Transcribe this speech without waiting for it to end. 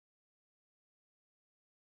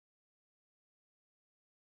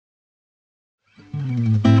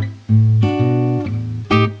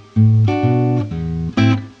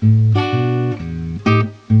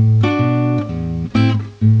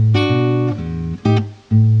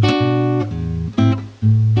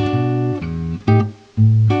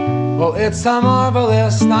It's a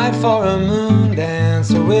marvelous night for a moon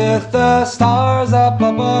dance, with the stars up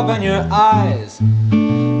above in your eyes.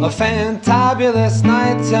 A fantabulous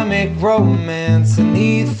night to make romance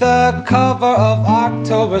beneath the cover of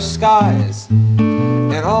October skies.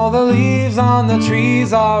 And all the leaves on the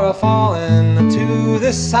trees are a-falling to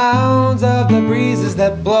the sounds of the breezes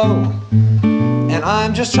that blow. And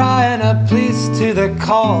I'm just trying to please to the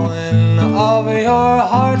calling of your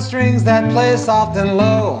heartstrings that play soft and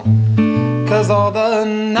low. 'Cause all the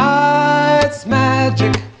night's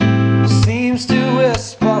magic seems to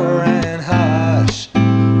whisper and hush,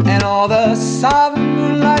 and all the soft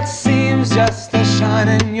moonlight seems just to shine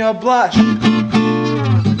in your blush.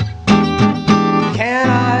 Can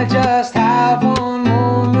I just have one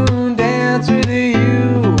more moon dance with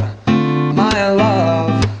you, my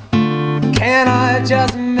love? Can I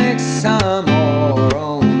just make some more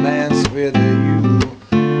romance with you,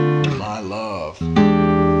 my love?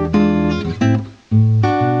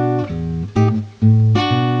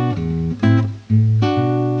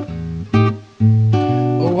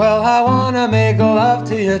 Well, I wanna make love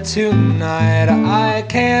to you tonight. I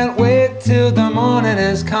can't wait till the morning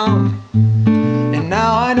has come. And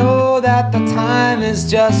now I know that the time is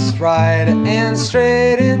just right, and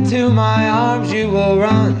straight into my arms you will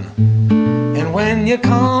run. And when you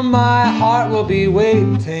come, my heart will be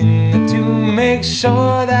waiting to make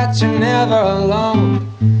sure that you're never alone.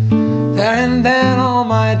 There and then all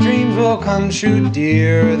my dreams will come true,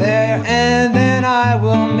 dear. There and then I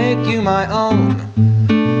will make you my own.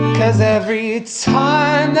 'Cause every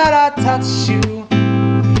time that I touch you,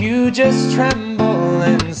 you just tremble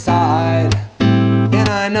inside. And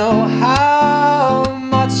I know how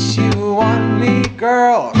much you want me,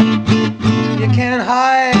 girl. You can't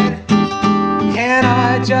hide. Can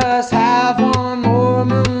I just have one more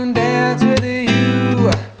moon dance with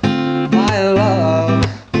you, my love?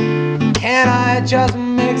 Can I just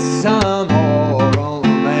make some more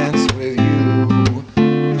romance with you,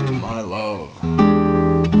 my love?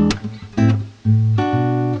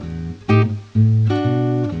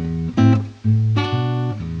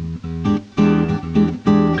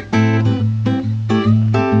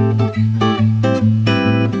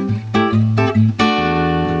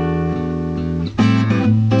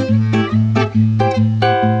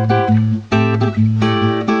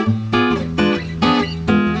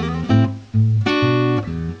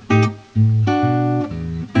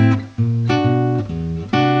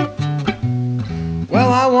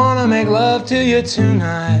 Well, I wanna make love to you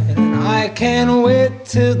tonight, and I can't wait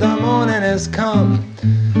till the morning has come.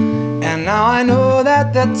 And now I know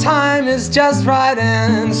that the time is just right,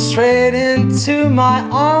 and straight into my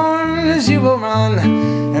arms you will run.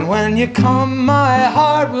 And when you come, my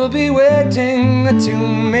heart will be waiting to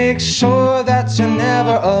make sure that you're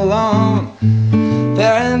never alone.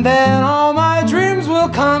 There and then all my dreams will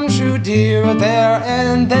come true, dear. There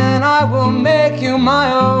and then I will make you my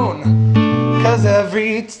own. 'Cause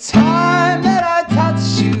every time that I touch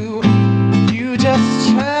you, you just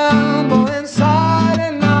tremble inside.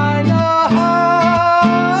 And I know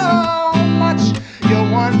how much you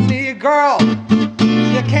want me, girl.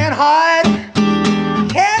 You can't hide.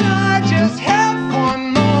 Can I just have one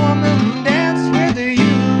more moon dance with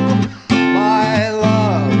you, my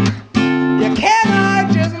love? Yeah, can I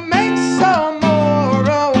just make some more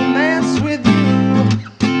romance with you,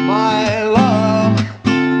 my love?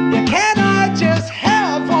 Yeah, can I just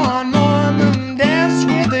have one more moon dance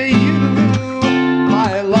with you,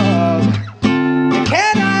 my love? Yeah,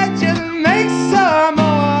 can I just make some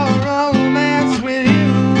more romance with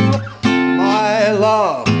you, my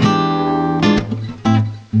love?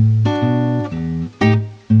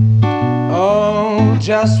 Oh,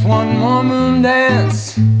 just one more moon dance.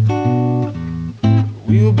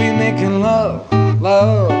 We'll be making love,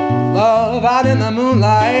 love, love out in the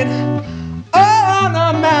moonlight. Oh, on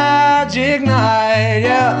a magic night,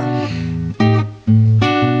 yeah.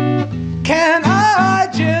 Can I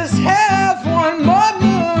just have one more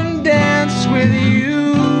moon dance with you,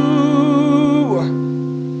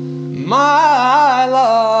 my